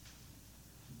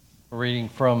We're reading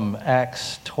from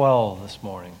Acts 12 this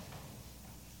morning.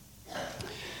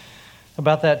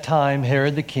 About that time,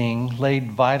 Herod the king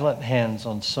laid violent hands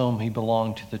on some who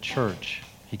belonged to the church.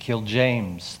 He killed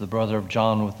James, the brother of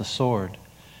John, with the sword.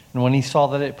 And when he saw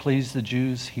that it pleased the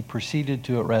Jews, he proceeded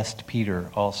to arrest Peter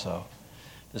also.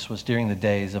 This was during the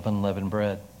days of unleavened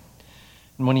bread.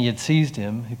 And when he had seized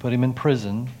him, he put him in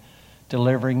prison,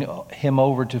 delivering him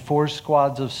over to 4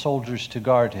 squads of soldiers to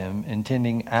guard him,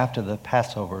 intending after the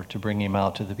Passover to bring him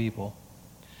out to the people.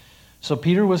 So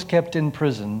Peter was kept in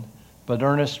prison, but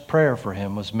earnest prayer for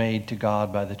him was made to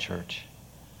God by the church.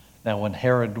 Now when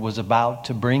Herod was about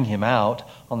to bring him out,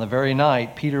 on the very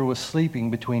night Peter was sleeping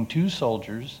between 2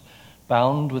 soldiers,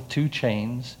 bound with 2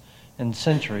 chains, and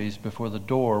sentries before the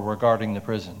door were guarding the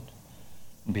prison.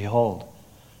 And behold,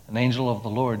 an angel of the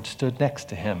Lord stood next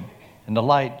to him, and a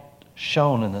light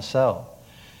shone in the cell.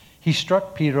 He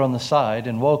struck Peter on the side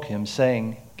and woke him,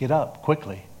 saying, "Get up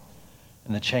quickly."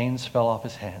 And the chains fell off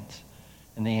his hands.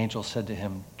 And the angel said to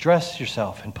him, "Dress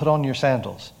yourself and put on your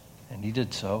sandals." And he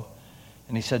did so.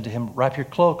 And he said to him, "Wrap your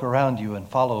cloak around you and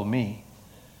follow me."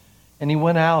 And he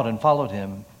went out and followed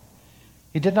him.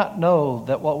 He did not know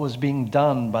that what was being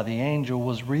done by the angel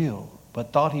was real,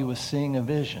 but thought he was seeing a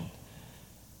vision.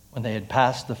 When they had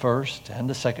passed the first and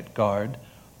the second guard,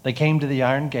 they came to the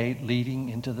iron gate leading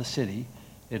into the city.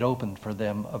 It opened for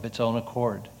them of its own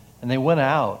accord. And they went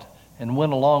out and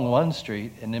went along one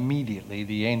street, and immediately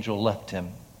the angel left him.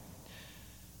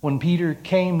 When Peter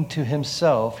came to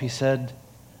himself, he said,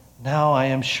 "Now I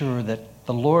am sure that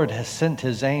the Lord has sent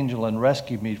his angel and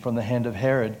rescued me from the hand of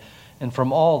Herod and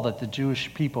from all that the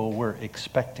Jewish people were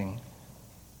expecting."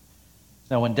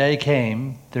 Now when day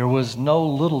came, there was no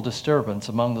little disturbance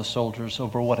among the soldiers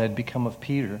over what had become of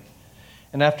Peter.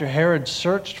 And after Herod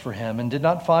searched for him and did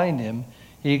not find him,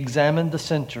 he examined the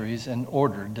sentries and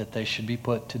ordered that they should be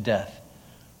put to death.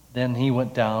 Then he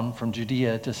went down from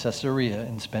Judea to Caesarea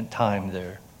and spent time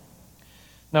there.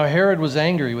 Now Herod was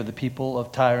angry with the people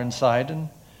of Tyre and Sidon,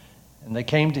 and they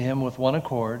came to him with one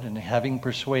accord, and having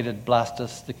persuaded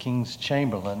Blastus, the king's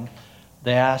chamberlain,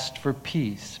 they asked for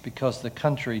peace, because the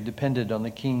country depended on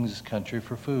the king's country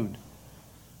for food.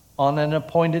 On an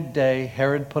appointed day,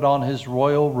 Herod put on his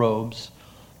royal robes,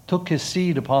 took his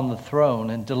seat upon the throne,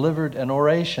 and delivered an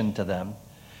oration to them.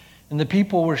 And the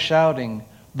people were shouting,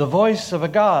 "The voice of a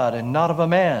God and not of a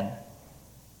man."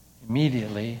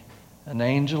 Immediately, an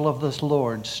angel of the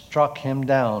Lord struck him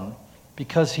down,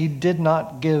 because he did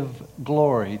not give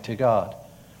glory to God.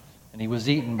 And he was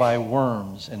eaten by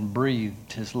worms and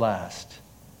breathed his last.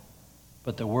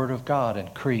 But the word of God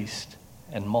increased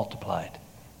and multiplied.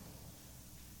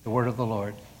 The word of the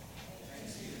Lord.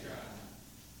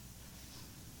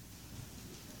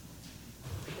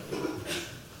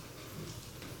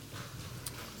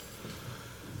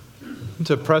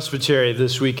 To Presbytery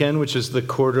this weekend, which is the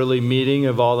quarterly meeting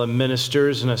of all the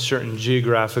ministers in a certain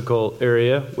geographical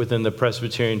area within the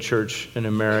Presbyterian Church in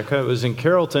America. It was in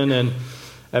Carrollton and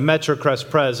at Metro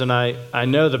Crest Pres, and I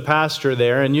know the pastor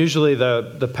there, and usually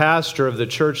the pastor of the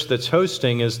church that's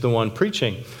hosting is the one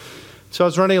preaching. So I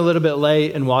was running a little bit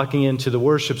late and walking into the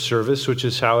worship service, which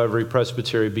is how every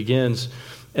presbytery begins,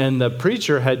 and the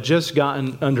preacher had just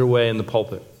gotten underway in the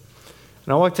pulpit.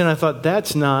 And I walked in and I thought,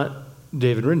 that's not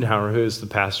David Rindenhauer, who is the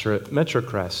pastor at Metro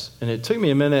Crest. And it took me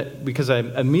a minute because I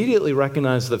immediately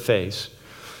recognized the face.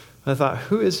 I thought,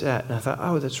 who is that? And I thought,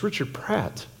 oh, that's Richard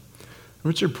Pratt.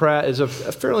 Richard Pratt is a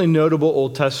fairly notable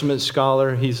Old Testament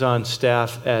scholar. He's on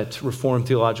staff at Reformed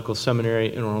Theological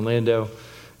Seminary in Orlando,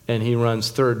 and he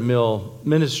runs Third Mill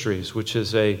Ministries, which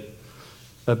is a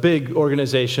big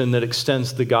organization that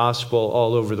extends the gospel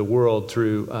all over the world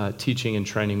through teaching and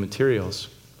training materials.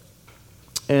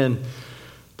 And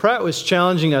Pratt was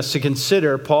challenging us to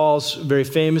consider Paul's very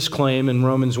famous claim in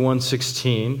Romans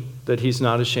 1:16 that he's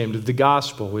not ashamed of the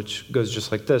gospel, which goes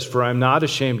just like this: "For I am not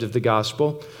ashamed of the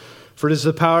gospel, for it is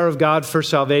the power of God for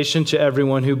salvation to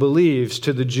everyone who believes,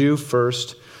 to the Jew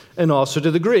first, and also to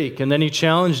the Greek." And then he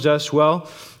challenged us, well,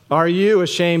 are you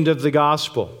ashamed of the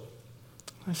gospel?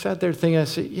 I sat there thinking, I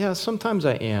said, yeah, sometimes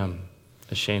I am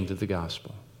ashamed of the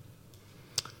gospel.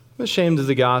 I'm ashamed of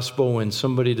the gospel when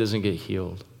somebody doesn't get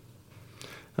healed.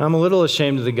 I'm a little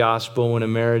ashamed of the gospel when a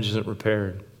marriage isn't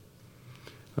repaired.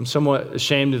 I'm somewhat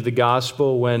ashamed of the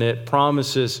gospel when it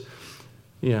promises,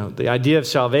 the idea of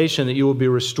salvation, that you will be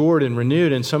restored and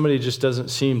renewed, and somebody just doesn't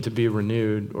seem to be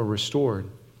renewed or restored.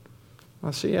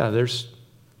 I say, yeah, there's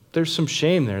some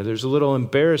shame there. There's a little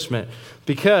embarrassment,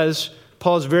 because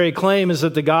Paul's very claim is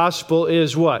that the gospel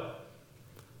is what?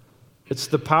 It's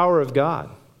the power of God.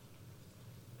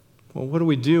 Well, what do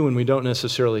we do when we don't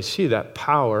necessarily see that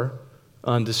power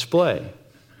on display?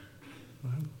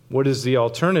 What is the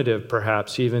alternative,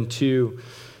 perhaps, even to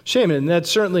shame? And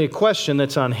that's certainly a question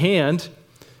that's on hand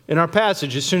in our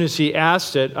passage. As soon as he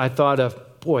asked it, I thought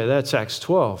of, boy, that's Acts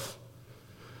 12.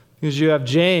 Because you have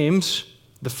James,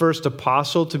 the first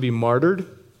apostle to be martyred,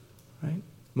 right?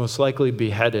 Most likely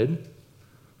beheaded.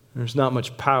 There's not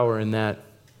much power in that,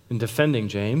 in defending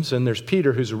James. And there's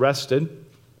Peter, who's arrested.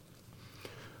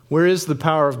 Where is the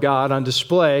power of God on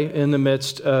display in the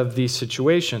midst of these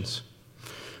situations?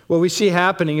 What we see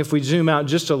happening, if we zoom out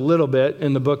just a little bit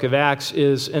in the book of Acts,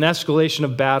 is an escalation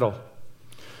of battle.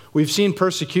 We've seen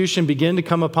persecution begin to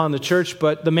come upon the church,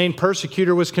 but the main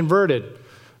persecutor was converted.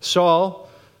 Saul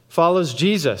follows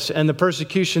Jesus, and the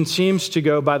persecution seems to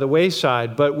go by the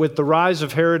wayside. But with the rise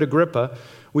of Herod Agrippa,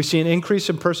 we see an increase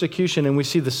in persecution, and we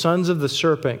see the sons of the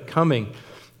serpent coming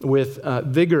with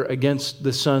vigor against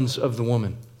the sons of the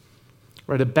woman.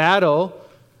 Right, a battle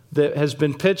that has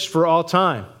been pitched for all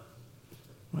time.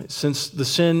 Right, since the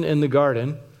sin in the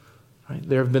garden, right,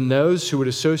 there have been those who would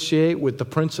associate with the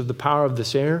prince of the power of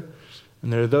this air,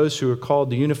 and there are those who are called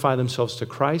to unify themselves to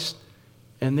Christ,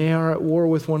 and they are at war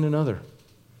with one another.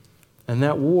 And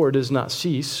that war does not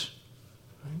cease,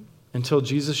 right, until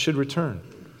Jesus should return.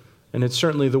 And it's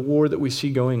certainly the war that we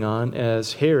see going on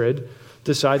as Herod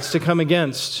decides to come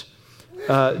against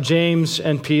James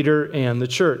and Peter and the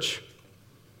church.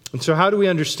 And so how do we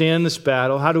understand this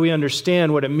battle? How do we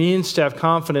understand what it means to have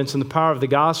confidence in the power of the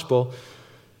gospel,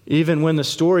 even when the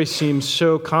story seems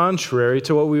so contrary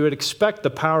to what we would expect the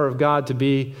power of God to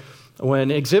be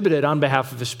when exhibited on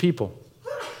behalf of his people?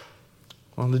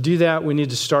 Well, to do that, we need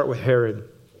to start with Herod.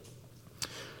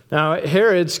 Now,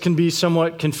 Herods can be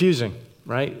somewhat confusing,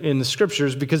 right, in the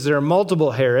scriptures, because there are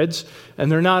multiple Herods,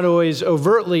 and they're not always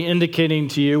overtly indicating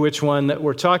to you which one that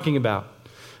we're talking about.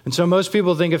 And so most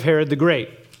people think of Herod the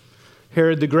Great.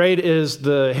 Herod the Great is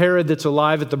the Herod that's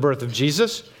alive at the birth of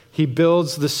Jesus. He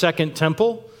builds the second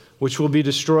temple, which will be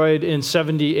destroyed in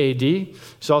 70 A.D.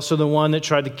 He's also the one that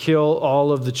tried to kill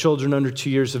all of the children under 2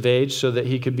 years of age so that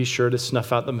he could be sure to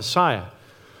snuff out the Messiah.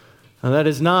 Now, that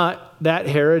is not that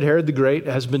Herod. Herod the Great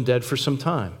has been dead for some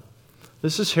time.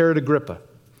 This is Herod Agrippa.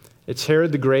 It's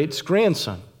Herod the Great's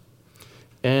grandson.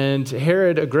 And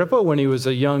Herod Agrippa, when he was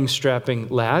a young, strapping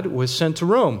lad, was sent to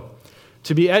Rome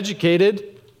to be educated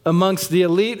amongst the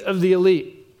elite of the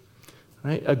elite.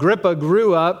 Right? Agrippa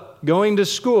grew up going to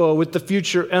school with the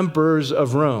future emperors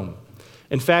of Rome.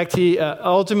 In fact, he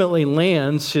ultimately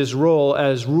lands his role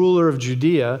as ruler of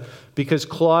Judea because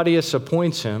Claudius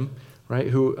appoints him, right?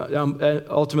 Who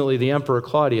ultimately the emperor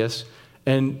Claudius,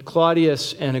 and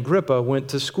Claudius and Agrippa went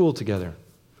to school together.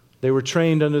 They were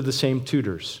trained under the same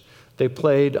tutors. They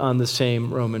played on the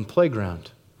same Roman playground,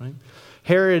 right?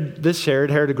 Herod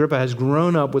Agrippa, has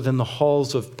grown up within the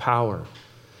halls of power.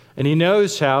 And he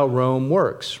knows how Rome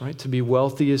works, right? To be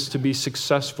wealthy is to be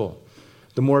successful.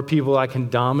 The more people I can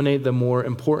dominate, the more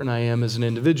important I am as an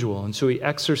individual. And so he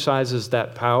exercises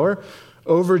that power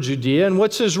over Judea. And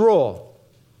what's his role?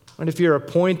 And if you're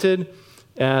appointed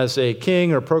as a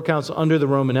king or proconsul under the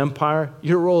Roman Empire,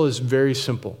 your role is very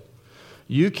simple.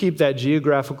 You keep that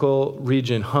geographical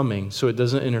region humming so it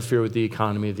doesn't interfere with the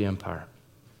economy of the empire.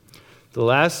 The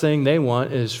last thing they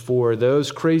want is for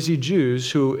those crazy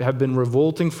Jews who have been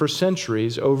revolting for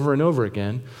centuries over and over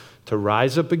again to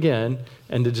rise up again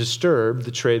and to disturb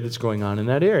the trade that's going on in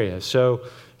that area. So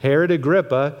Herod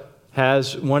Agrippa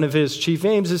has one of his chief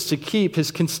aims is to keep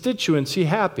his constituency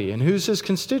happy. And who's his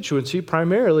constituency?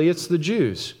 Primarily, it's the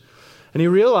Jews. And he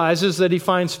realizes that he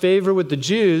finds favor with the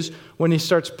Jews when he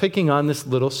starts picking on this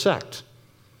little sect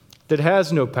that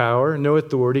has no power, no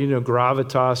authority, no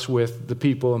gravitas with the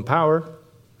people in power.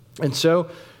 And so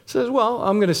he says, well,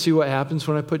 I'm going to see what happens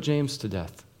when I put James to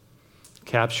death.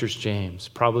 Captures James,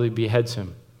 probably beheads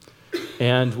him.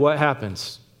 And what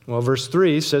happens? Well, verse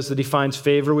 3 says that he finds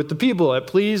favor with the people. It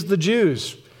pleased the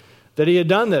Jews that he had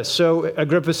done this. So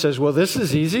Agrippa says, well, this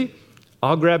is easy.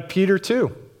 I'll grab Peter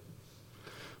too.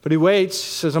 But he waits,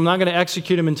 says, I'm not going to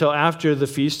execute him until after the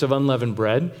Feast of Unleavened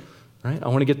Bread. Right? I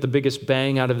want to get the biggest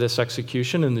bang out of this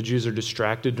execution, and the Jews are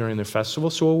distracted during their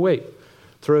festival, so we'll wait.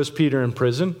 Throws Peter in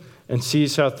prison and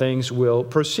sees how things will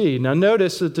proceed. Now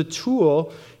notice that the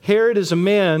tool, Herod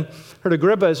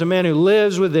Agrippa is a man who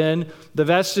lives within the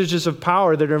vestiges of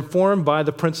power that are informed by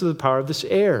the prince of the power of this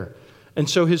air. And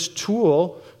so his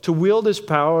tool to wield his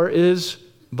power is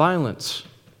violence.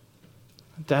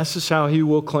 This is how he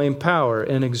will claim power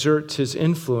and exert his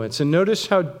influence. And notice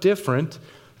how different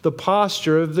the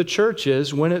posture of the church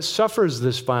is when it suffers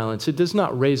this violence. It does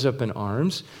not raise up in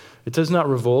arms. It does not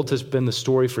revolt, has been the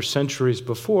story for centuries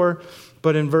before.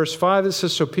 But in verse 5, it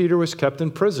says, so Peter was kept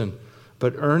in prison,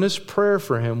 but earnest prayer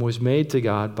for him was made to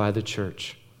God by the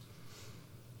church.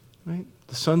 right?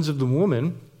 The sons of the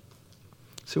woman.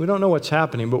 So we don't know what's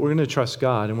happening, but we're going to trust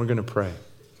God and we're going to pray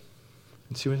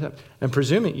and see what's happening. And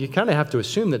presuming, you kind of have to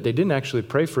assume that they didn't actually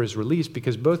pray for his release,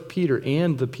 because both Peter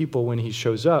and the people, when he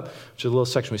shows up, which is a little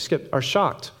section we skipped, are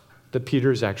shocked that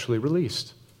Peter is actually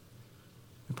released.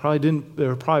 They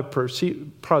were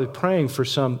probably praying for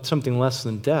something less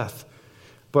than death,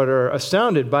 but are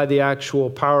astounded by the actual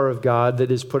power of God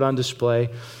that is put on display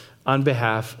on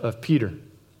behalf of Peter.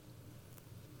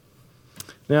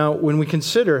 Now, when we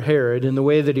consider Herod and the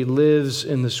way that he lives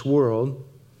in this world,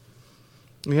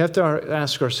 we have to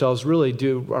ask ourselves, really,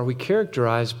 are we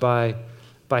characterized by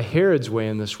Herod's way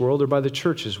in this world or by the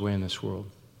church's way in this world?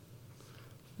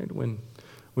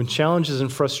 When challenges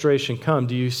and frustration come,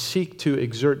 do you seek to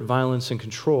exert violence and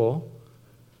control,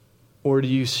 or do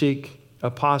you seek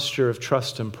a posture of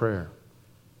trust and prayer?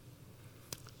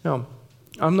 Now,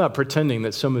 I'm not pretending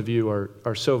that some of you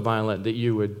are so violent that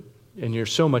you would, and you're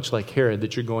so much like Herod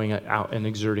that you're going out and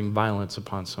exerting violence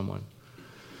upon someone.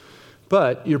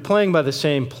 But you're playing by the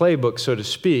same playbook, so to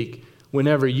speak,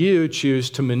 whenever you choose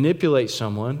to manipulate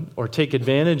someone or take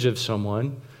advantage of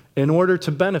someone in order to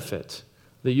benefit,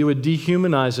 that you would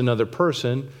dehumanize another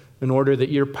person in order that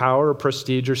your power or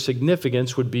prestige or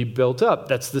significance would be built up.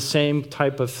 That's the same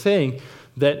type of thing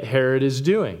that Herod is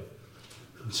doing.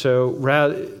 So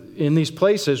in these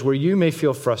places where you may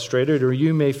feel frustrated or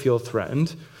you may feel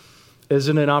threatened, is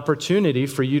it an opportunity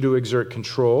for you to exert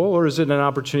control, or is it an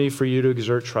opportunity for you to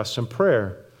exert trust and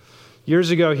prayer?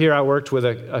 Years ago here, I worked with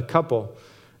a couple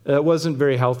that wasn't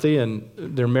very healthy, and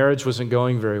their marriage wasn't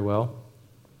going very well.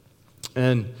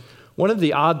 And one of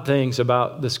the odd things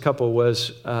about this couple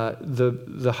was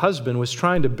the husband was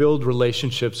trying to build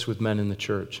relationships with men in the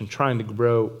church and trying to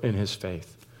grow in his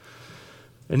faith.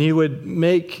 And he would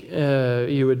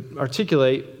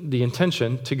articulate the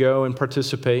intention to go and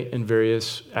participate in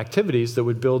various activities that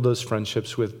would build those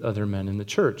friendships with other men in the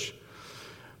church.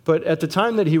 But at the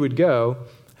time that he would go,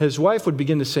 his wife would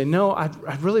begin to say, "No,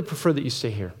 I'd really prefer that you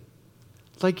stay here.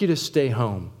 I'd like you to stay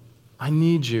home. I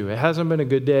need you. It hasn't been a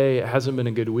good day. It hasn't been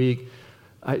a good week.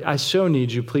 I so need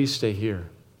you. Please stay here."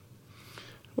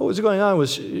 What was going on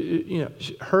was,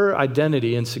 her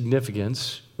identity and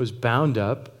significance was bound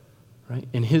up, right,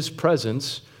 in his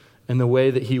presence and the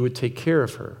way that he would take care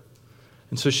of her.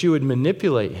 And so she would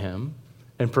manipulate him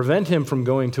and prevent him from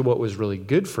going to what was really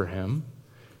good for him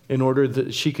in order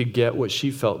that she could get what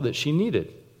she felt that she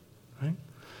needed. Right?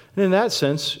 And in that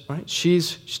sense, right,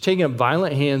 she's taking up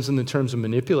violent hands in the terms of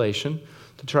manipulation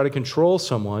to try to control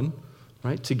someone,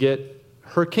 right, to get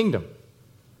her kingdom.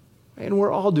 And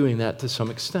we're all doing that to some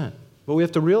extent. But we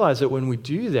have to realize that when we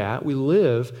do that, we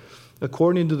live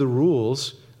according to the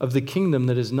rules of the kingdom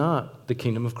that is not the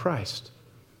kingdom of Christ.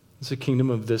 It's the kingdom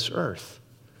of this earth.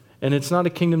 And it's not a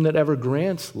kingdom that ever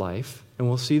grants life, and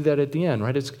we'll see that at the end,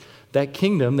 right? It's that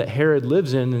kingdom that Herod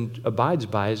lives in and abides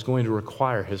by is going to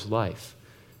require his life.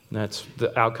 And that's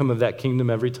the outcome of that kingdom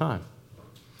every time.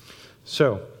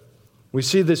 So, we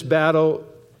see this battle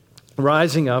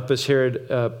rising up as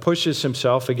Herod pushes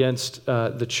himself against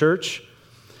the church,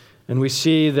 and we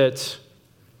see that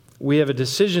we have a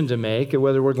decision to make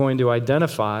whether we're going to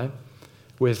identify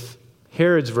with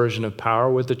Herod's version of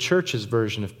power, with the church's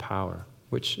version of power,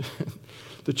 which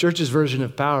the church's version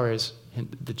of power is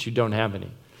that you don't have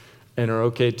any, and are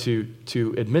okay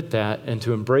to admit that and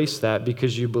to embrace that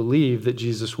because you believe that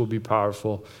Jesus will be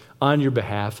powerful on your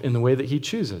behalf in the way that he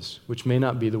chooses, which may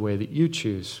not be the way that you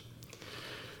choose.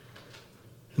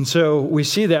 And so we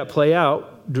see that play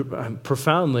out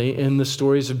profoundly in the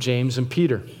stories of James and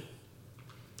Peter.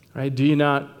 Right? Do you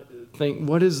not think,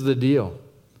 what is the deal?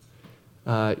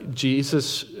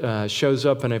 Jesus shows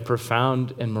up in a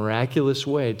profound and miraculous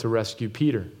way to rescue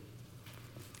Peter.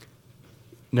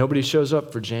 Nobody shows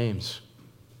up for James.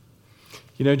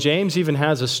 James even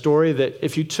has a story that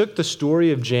if you took the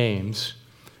story of James,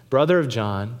 brother of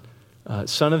John,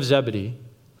 son of Zebedee,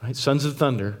 right, sons of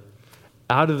thunder,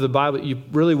 out of the Bible, you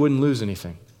really wouldn't lose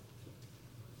anything.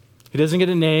 He doesn't get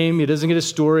a name, he doesn't get a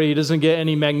story, he doesn't get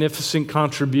any magnificent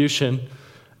contribution,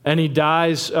 and he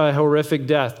dies a horrific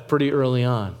death pretty early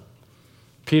on.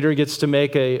 Peter gets to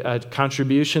make a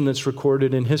contribution that's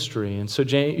recorded in history. And so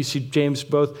you see James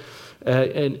both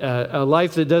a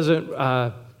life that doesn't,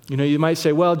 you might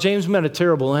say, well, James met a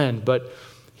terrible end, but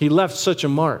he left such a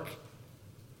mark.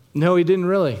 No, he didn't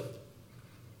really.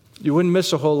 You wouldn't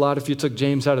miss a whole lot if you took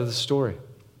James out of the story.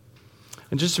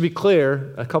 And just to be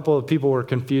clear, a couple of people were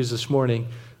confused this morning.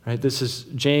 Right? This is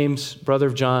James, brother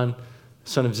of John,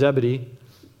 son of Zebedee.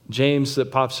 James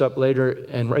that pops up later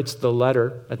and writes the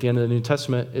letter at the end of the New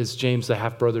Testament is James, the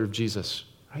half-brother of Jesus.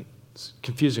 Right? It's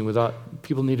confusing.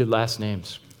 People needed last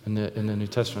names. in the New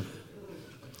Testament.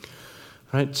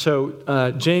 Right?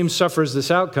 So James suffers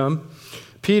this outcome.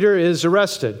 Peter is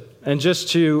arrested. And just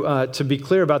to be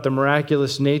clear about the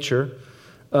miraculous nature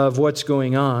of what's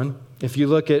going on, if you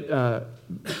look at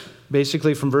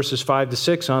basically from verses 5 to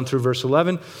 6 on through verse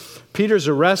 11, Peter's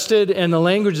arrested, and the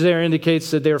language there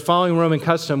indicates that they are following Roman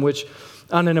custom, which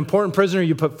on an important prisoner,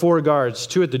 you put 4 guards,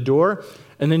 2 at the door,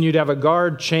 and then you'd have a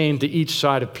guard chained to each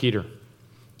side of Peter,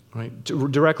 right,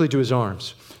 directly to his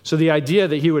arms. So the idea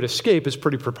that he would escape is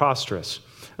pretty preposterous.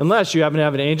 Unless you happen to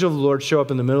have an angel of the Lord show up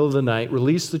in the middle of the night,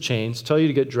 release the chains, tell you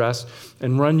to get dressed,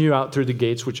 and run you out through the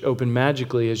gates, which open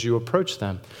magically as you approach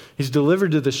them. He's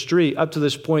delivered to the street. Up to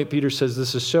this point, Peter says,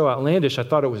 this is so outlandish, I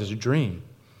thought it was a dream.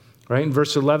 Right? In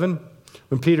verse 11,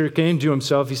 when Peter came to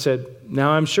himself, he said,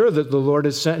 now I'm sure that the Lord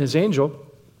has sent his angel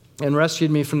and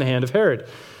rescued me from the hand of Herod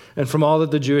and from all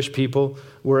that the Jewish people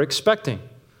were expecting.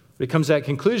 But he comes to that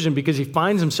conclusion because he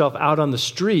finds himself out on the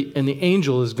street and the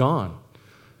angel is gone.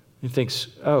 He thinks,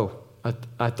 oh,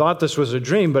 I thought this was a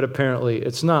dream, but apparently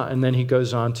it's not. And then he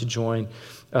goes on to join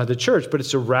the church. But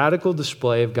it's a radical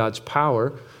display of God's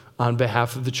power on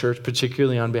behalf of the church,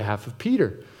 particularly on behalf of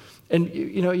Peter. And,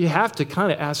 you have to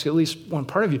kind of ask at least one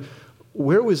part of you,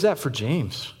 where was that for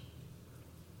James?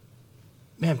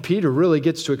 Man, Peter really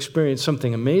gets to experience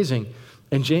something amazing,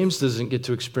 and James doesn't get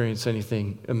to experience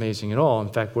anything amazing at all. In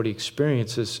fact, what he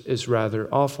experiences is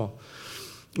rather awful.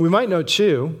 We might know,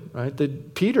 too, right,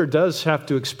 that Peter does have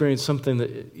to experience something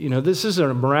that, this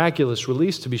isn't a miraculous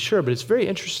release to be sure, but it's very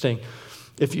interesting.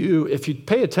 If you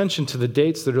pay attention to the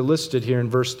dates that are listed here in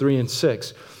verse 3 and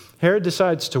 6, Herod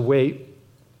decides to wait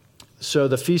so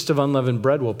the Feast of Unleavened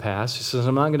Bread will pass. He says,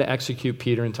 I'm not going to execute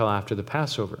Peter until after the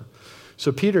Passover.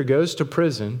 So Peter goes to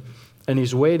prison, and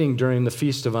he's waiting during the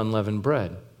Feast of Unleavened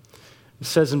Bread. It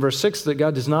says in verse 6 that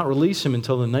God does not release him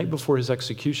until the night before his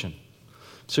execution.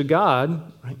 So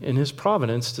God, in his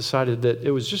providence, decided that it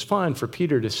was just fine for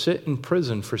Peter to sit in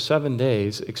prison for 7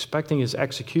 days, expecting his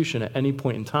execution at any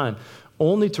point in time,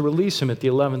 only to release him at the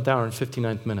 11th hour and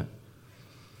 59th minute.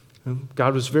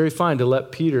 God was very fine to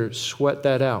let Peter sweat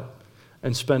that out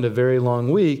and spend a very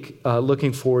long week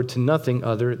looking forward to nothing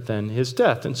other than his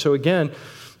death. And so again,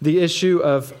 the issue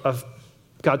of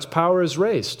God's power is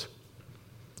raised.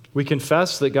 We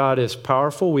confess that God is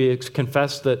powerful. We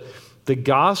confess that the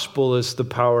gospel is the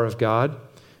power of God.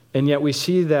 And yet we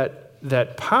see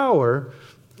that power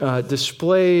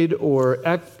displayed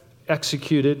or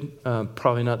executed,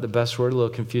 probably not the best word, a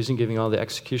little confusing, given all the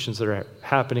executions that are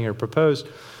happening or proposed.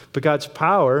 But God's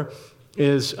power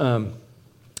is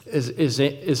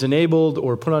enabled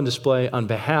or put on display on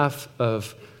behalf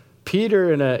of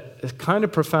Peter in a kind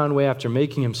of profound way after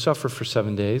making him suffer for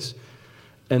 7 days.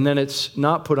 And then it's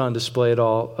not put on display at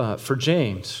all for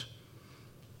James.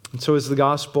 And so is the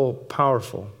gospel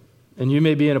powerful? And you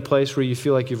may be in a place where you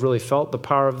feel like you've really felt the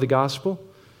power of the gospel.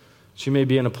 But you may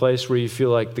be in a place where you feel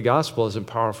like the gospel isn't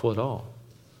powerful at all.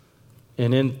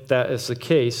 And in that is the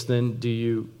case, then do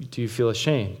you feel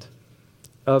ashamed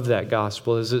of that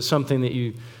gospel? Is it something that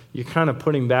you're kind of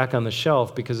putting back on the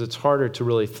shelf because it's harder to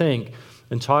really think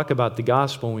and talk about the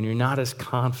gospel when you're not as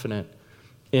confident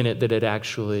in it that it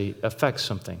actually affects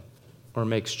something or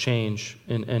makes change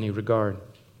in any regard?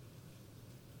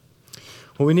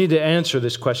 Well, we need to answer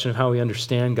this question of how we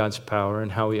understand God's power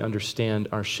and how we understand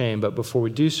our shame. But before we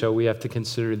do so, we have to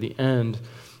consider the end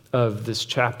of this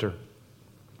chapter.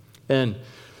 And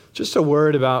just a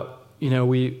word about,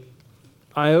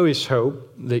 I always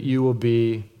hope that you will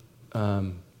be,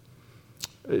 at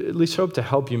least hope to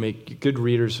help you make good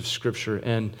readers of Scripture.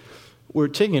 And we're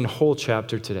taking a whole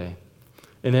chapter today.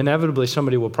 And inevitably,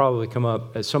 somebody will probably come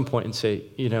up at some point and say,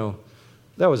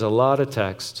 that was a lot of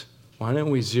text. Why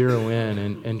don't we zero in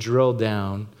and drill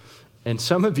down? And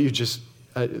some of you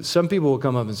some people will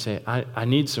come up and say, I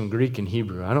need some Greek and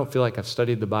Hebrew. I don't feel like I've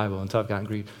studied the Bible until I've gotten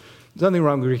Greek. There's nothing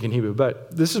wrong with Greek and Hebrew,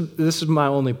 but this is my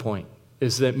only point,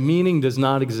 is that meaning does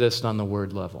not exist on the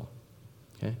word level.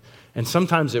 Okay? And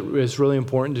sometimes it is really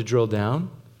important to drill down,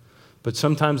 but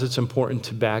sometimes it's important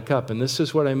to back up. And this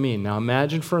is what I mean. Now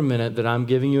imagine for a minute that I'm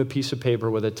giving you a piece of paper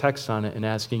with a text on it and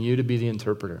asking you to be the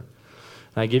interpreter.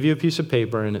 And I give you a piece of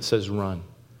paper and it says run.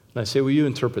 And I say, will you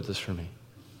interpret this for me?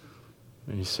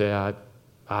 And you say,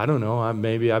 I don't know,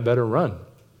 maybe I better run. I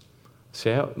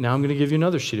say, now I'm going to give you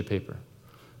another sheet of paper.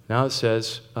 Now it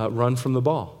says run from the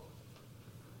ball.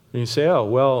 And you say,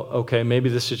 okay, maybe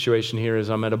the situation here is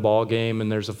I'm at a ball game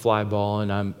and there's a fly ball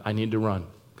and I need to run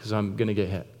because I'm going to get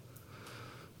hit.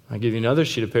 I give you another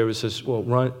sheet of paper that says,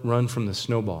 run from the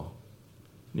snowball.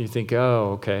 And you think,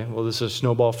 okay, well, this is a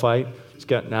snowball fight. It's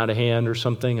gotten out of hand or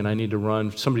something, and I need to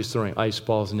run. Somebody's throwing ice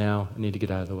balls now. I need to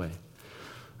get out of the way.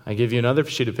 I give you another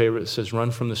sheet of paper that says,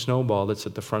 run from the snowball that's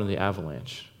at the front of the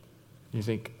avalanche. You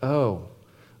think, oh,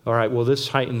 all right, well, this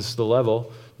heightens the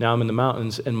level. Now I'm in the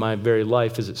mountains, and my very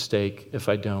life is at stake if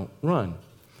I don't run.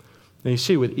 And you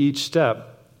see, with each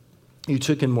step, you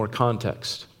took in more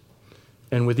context.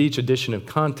 And with each addition of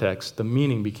context, the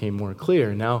meaning became more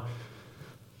clear. Now,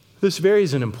 this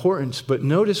varies in importance, but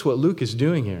notice what Luke is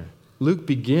doing here. Luke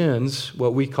begins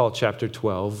what we call chapter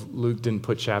 12. Luke didn't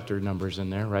put chapter numbers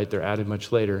in there, right? They're added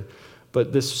much later.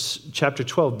 But this chapter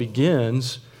 12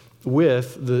 begins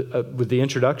with the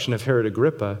introduction of Herod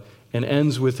Agrippa and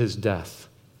ends with his death.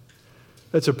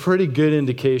 That's a pretty good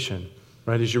indication,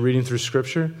 right, as you're reading through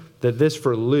Scripture, that this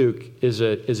for Luke is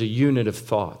a unit of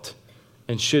thought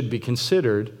and should be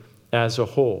considered as a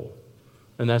whole.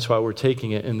 And that's why we're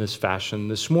taking it in this fashion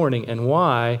this morning, and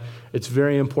why it's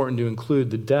very important to include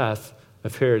the death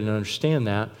of Herod and understand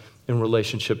that in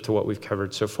relationship to what we've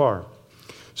covered so far.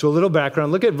 So a little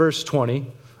background. Look at verse 20.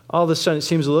 All of a sudden, it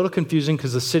seems a little confusing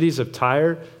because the cities of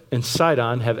Tyre and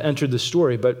Sidon have entered the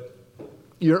story, but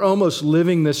you're almost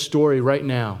living this story right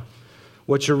now.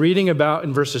 What you're reading about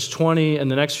in verses 20 and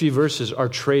the next few verses are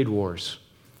trade wars.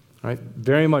 Right?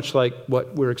 Very much like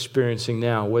what we're experiencing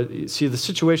now. See, the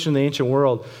situation in the ancient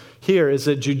world here is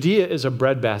that Judea is a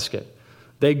breadbasket.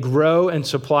 They grow and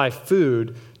supply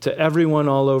food to everyone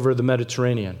all over the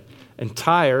Mediterranean. And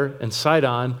Tyre and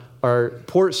Sidon are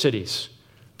port cities.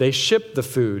 They ship the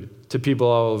food to people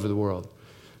all over the world.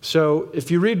 So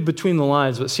if you read between the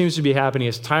lines, what seems to be happening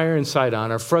is Tyre and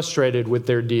Sidon are frustrated with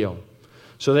their deal.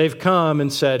 So they've come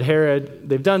and said, Herod,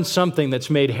 they've done something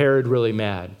that's made Herod really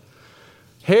mad.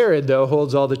 Herod, though,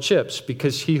 holds all the chips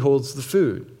because he holds the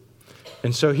food.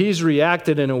 And so he's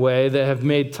reacted in a way that have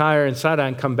made Tyre and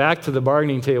Sidon come back to the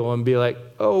bargaining table and be like,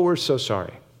 oh, we're so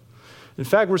sorry. In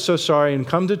fact, we're so sorry, and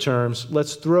come to terms.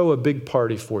 Let's throw a big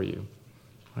party for you.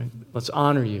 Right? Let's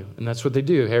honor you. And that's what they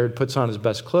do. Herod puts on his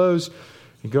best clothes.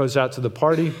 He goes out to the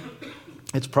party.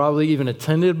 It's probably even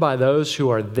attended by those who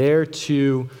are there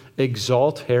to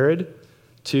exalt Herod,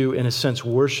 to, in a sense,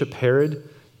 worship Herod.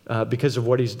 Because of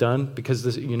what he's done, because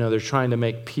they're trying to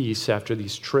make peace after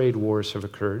these trade wars have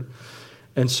occurred.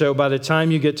 And so by the time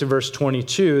you get to verse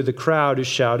 22, the crowd is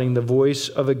shouting the voice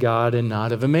of a God and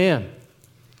not of a man.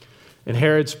 And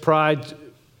Herod's pride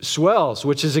swells,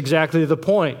 which is exactly the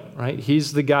point, right?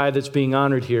 He's the guy that's being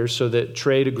honored here so that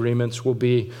trade agreements will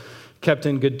be kept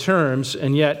in good terms.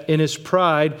 And yet in his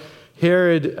pride,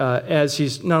 Herod, as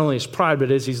he's not only his pride,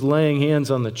 but as he's laying hands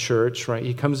on the church, right?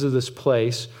 He comes to this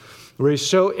place where he's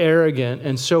so arrogant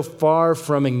and so far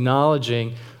from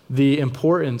acknowledging the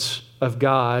importance of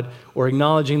God or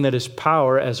acknowledging that his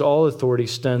power, as all authority,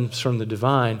 stems from the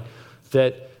divine,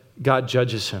 that God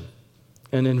judges him.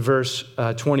 And in verse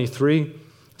 23, it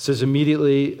says,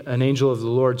 immediately an angel of the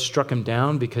Lord struck him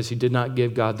down because he did not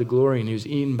give God the glory, and he was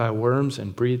eaten by worms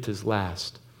and breathed his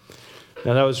last.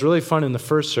 Now, that was really fun in the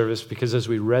first service because as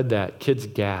we read that, kids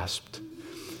gasped.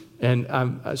 And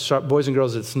boys and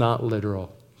girls, it's not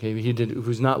literal. Okay, he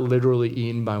was not literally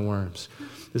eaten by worms.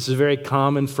 This is a very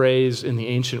common phrase in the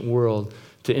ancient world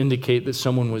to indicate that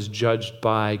someone was judged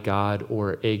by God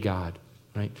or a God.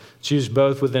 Right? It's used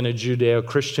both within a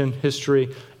Judeo-Christian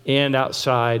history and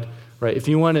outside. Right? If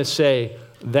you want to say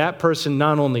that person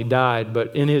not only died,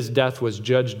 but in his death was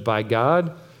judged by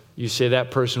God, you say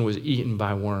that person was eaten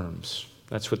by worms.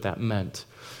 That's what that meant.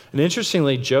 And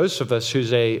interestingly, Josephus,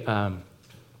 who's a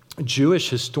Jewish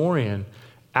historian,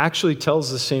 actually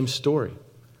tells the same story.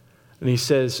 And he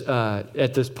says,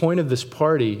 at this point of this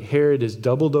party, Herod is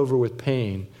doubled over with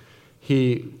pain.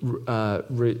 He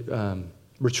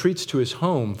retreats to his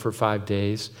home for 5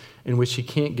 days, in which he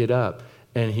can't get up,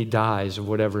 and he dies of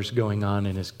whatever's going on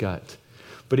in his gut.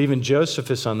 But even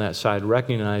Josephus on that side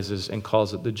recognizes and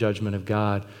calls it the judgment of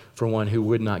God for one who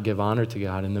would not give honor to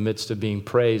God in the midst of being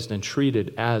praised and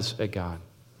treated as a God.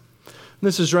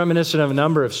 This is reminiscent of a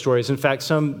number of stories. In fact,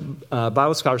 some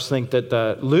Bible scholars think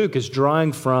that Luke is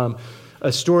drawing from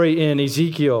a story in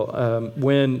Ezekiel,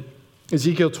 when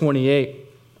Ezekiel 28,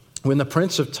 when the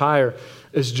prince of Tyre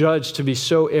is judged to be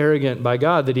so arrogant by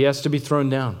God that he has to be thrown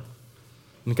down.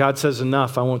 And God says,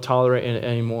 enough, I won't tolerate it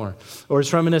anymore. Or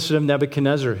it's reminiscent of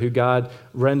Nebuchadnezzar, who God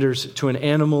renders to an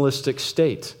animalistic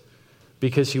state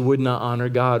because he would not honor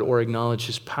God or acknowledge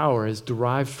his power as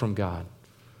derived from God.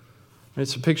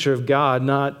 It's a picture of God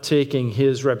not taking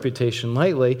his reputation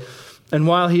lightly. And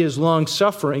while he is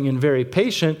long-suffering and very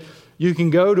patient, you can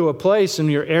go to a place in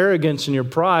your arrogance and your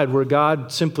pride where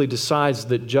God simply decides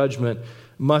that judgment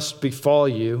must befall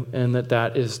you and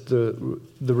that is the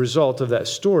result of that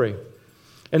story.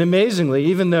 And amazingly,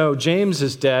 even though James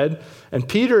is dead and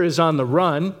Peter is on the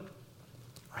run,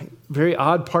 right, very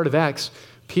odd part of Acts,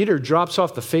 Peter drops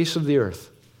off the face of the earth.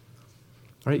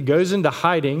 Right? He goes into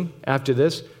hiding after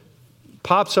this,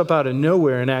 pops up out of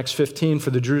nowhere in Acts 15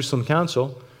 for the Jerusalem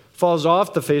Council, falls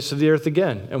off the face of the earth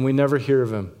again, and we never hear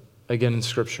of him again in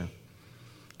Scripture.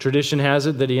 Tradition has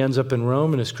it that he ends up in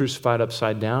Rome and is crucified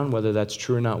upside down. Whether that's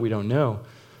true or not, we don't know.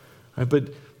 Right?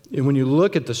 But when you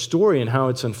look at the story and how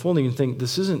it's unfolding, you think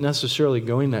this isn't necessarily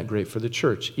going that great for the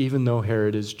church, even though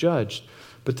Herod is judged.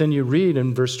 But then you read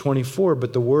in verse 24,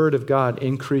 but the word of God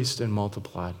increased and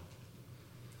multiplied.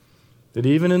 That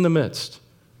even in the midst,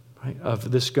 right,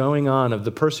 of this going on, of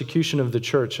the persecution of the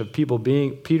church, of people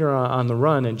being, Peter on the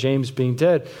run and James being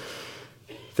dead,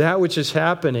 that which is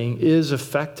happening is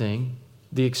affecting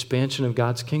the expansion of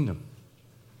God's kingdom.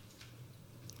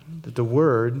 That the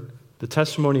word, the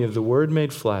testimony of the word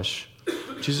made flesh,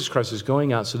 Jesus Christ, is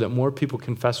going out so that more people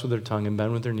confess with their tongue and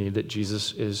bend with their knee that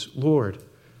Jesus is Lord.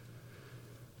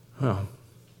 Well,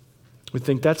 we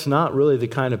think that's not really the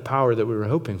kind of power that we were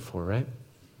hoping for, right?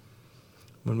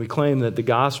 When we claim that the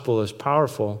gospel is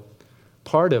powerful,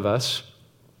 part of us,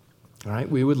 all right,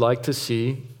 we would like to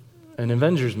see an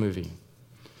Avengers movie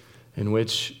in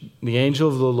which the angel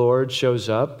of the Lord shows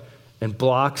up and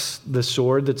blocks the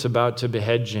sword that's about to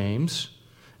behead James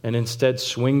and instead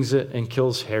swings it and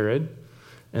kills Herod.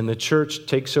 And the church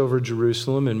takes over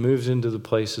Jerusalem and moves into the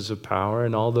places of power,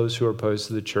 and all those who are opposed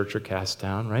to the church are cast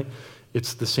down, right?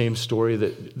 It's the same story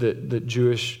that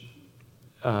Jewish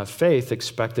faith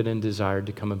expected and desired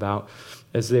to come about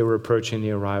as they were approaching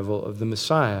the arrival of the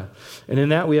Messiah. And in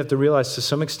that, we have to realize to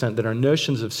some extent that our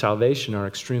notions of salvation are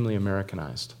extremely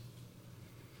Americanized.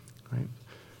 Right?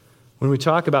 When we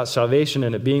talk about salvation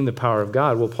and it being the power of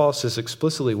God, well, Paul says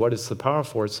explicitly what it's the power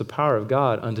for. It's the power of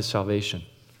God unto salvation.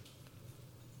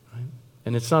 Right?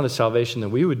 And it's not a salvation that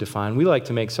we would define. We like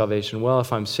to make salvation, well,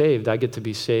 if I'm saved, I get to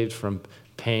be saved from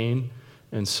pain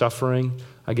and suffering.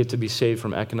 I get to be saved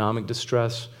from economic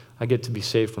distress. I get to be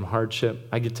saved from hardship.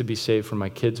 I get to be saved from my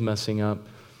kids messing up,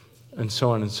 and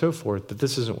so on and so forth. But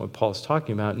this isn't what Paul's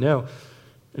talking about. No.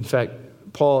 In fact,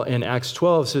 Paul in Acts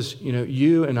 12 says,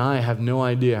 you and I have no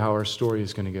idea how our story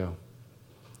is going to go.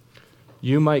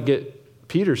 You might get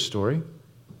Peter's story,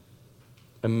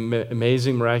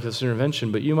 amazing, miraculous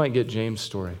intervention, but you might get James'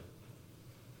 story.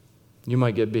 You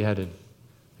might get beheaded.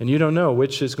 And you don't know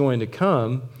which is going to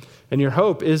come. And your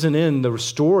hope isn't in the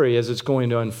story as it's going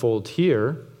to unfold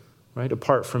here, right?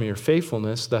 Apart from your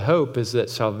faithfulness, the hope is that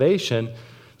salvation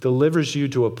delivers you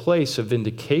to a place of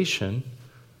vindication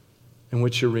in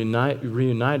which you're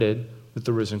reunited with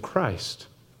the risen Christ.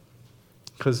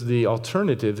 Because the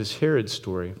alternative is Herod's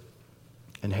story.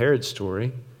 And Herod's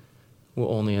story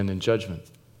will only end in judgment.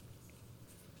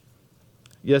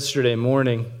 Yesterday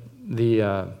morning,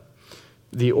 the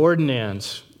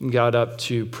ordinands got up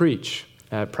to preach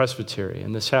at Presbytery.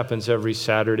 And this happens every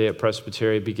Saturday at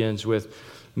Presbytery. It begins with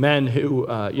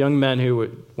young men who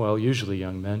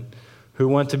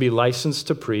want to be licensed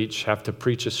to preach, have to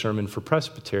preach a sermon for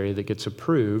Presbytery that gets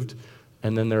approved,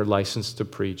 and then they're licensed to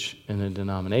preach in a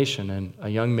denomination. And a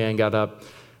young man got up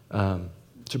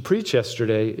to preach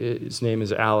yesterday. His name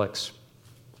is Alex.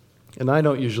 And I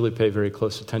don't usually pay very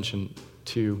close attention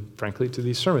to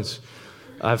these sermons.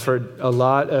 I've heard a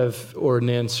lot of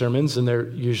ordinand sermons, and they're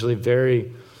usually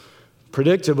very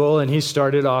predictable, and he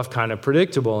started off kind of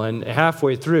predictable. And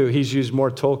halfway through, he's used more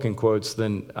Tolkien quotes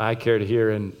than I care to hear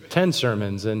in 10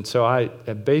 sermons. And so I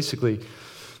basically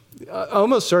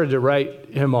almost started to write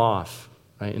him off,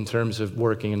 right, in terms of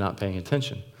working and not paying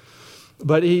attention.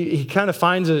 But he kind of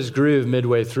finds his groove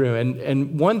midway through.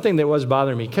 And one thing that was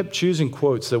bothering me, he kept choosing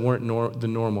quotes that weren't the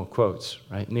normal quotes,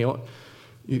 right? And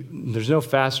there's no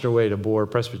faster way to bore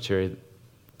Presbytery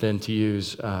than to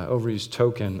use overuse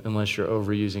Tolkien unless you're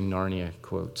overusing Narnia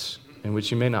quotes, in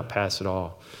which you may not pass at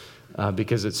all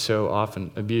because it's so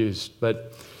often abused.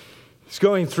 But he's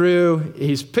going through,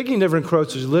 he's picking different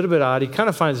quotes. It's a little bit odd. He kind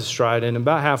of finds a stride, and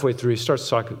about halfway through, he starts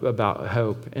talking about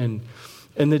hope. And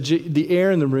the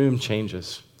air in the room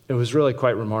changes. It was really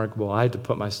quite remarkable. I had to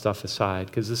put my stuff aside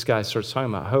because this guy starts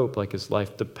talking about hope like his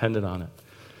life depended on it.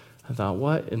 I thought,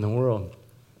 what in the world?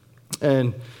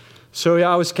 And so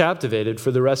I was captivated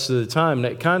for the rest of the time.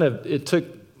 And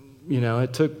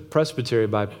it took Presbytery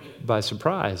by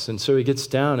surprise. And so he gets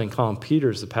down, and Colin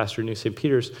Peters, the pastor of New St.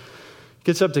 Peter's,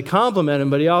 gets up to compliment him,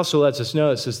 but he also lets us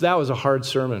know, it says, that was a hard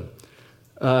sermon.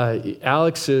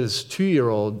 Alex's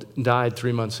 2-year-old died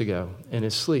 3 months ago in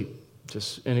his sleep,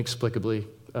 just inexplicably,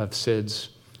 of SIDS.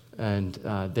 And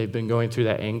they've been going through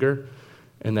that anger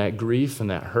and that grief and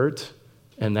that hurt.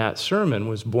 And that sermon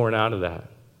was born out of that.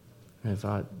 And I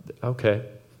thought, okay,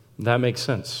 that makes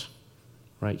sense,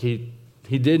 right? He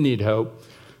did need hope.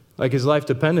 like his life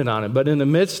depended on it. But in the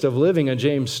midst of living a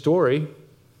James story,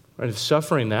 right, of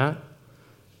suffering that,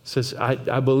 says,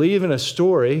 I believe in a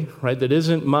story, right, that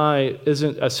isn't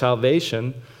a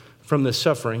salvation from the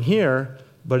suffering here,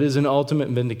 but is an ultimate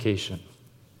vindication,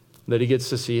 that he gets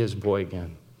to see his boy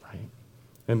again, right,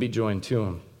 and be joined to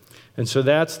him. And so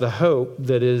that's the hope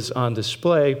that is on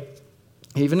display,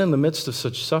 even in the midst of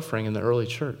such suffering in the early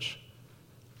church,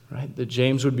 right, that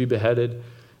James would be beheaded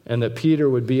and that Peter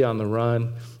would be on the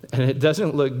run, and it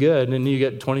doesn't look good, and then you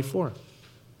get 24.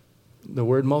 The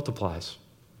word multiplies.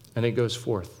 And it goes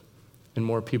forth, and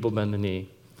more people bend the knee,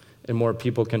 and more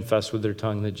people confess with their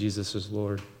tongue that Jesus is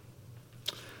Lord.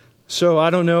 So I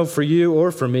don't know for you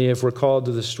or for me if we're called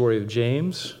to the story of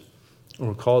James, or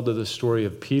we're called to the story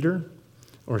of Peter,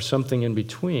 or something in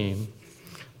between,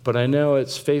 but I know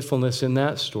it's faithfulness in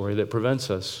that story that prevents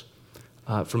us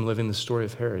from living the story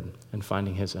of Herod and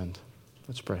finding his end.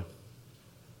 Let's pray.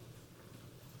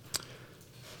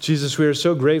 Jesus, we are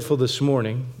so grateful this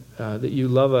morning that you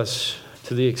love us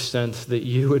to the extent that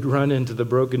you would run into the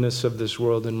brokenness of this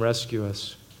world and rescue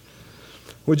us.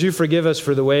 Would you forgive us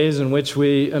for the ways in which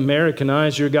we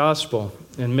Americanize your gospel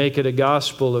and make it a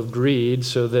gospel of greed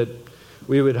so that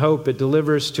we would hope it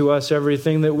delivers to us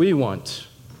everything that we want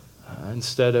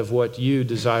instead of what you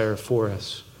desire for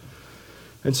us.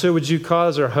 And so would you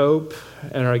cause our hope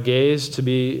and our gaze to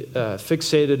be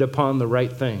fixated upon the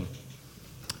right thing,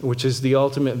 which is the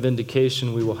ultimate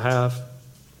vindication we will have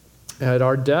at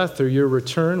our death or your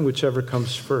return, whichever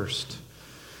comes first.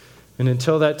 And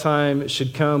until that time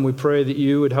should come, we pray that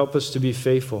you would help us to be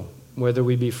faithful, whether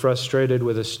we be frustrated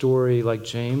with a story like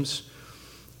James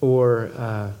or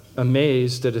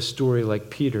amazed at a story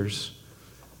like Peter's.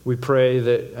 We pray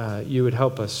that you would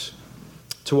help us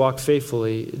to walk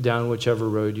faithfully down whichever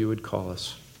road you would call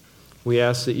us. We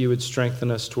ask that you would strengthen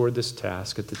us toward this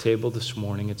task at the table this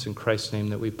morning. It's in Christ's name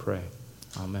that we pray.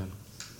 Amen.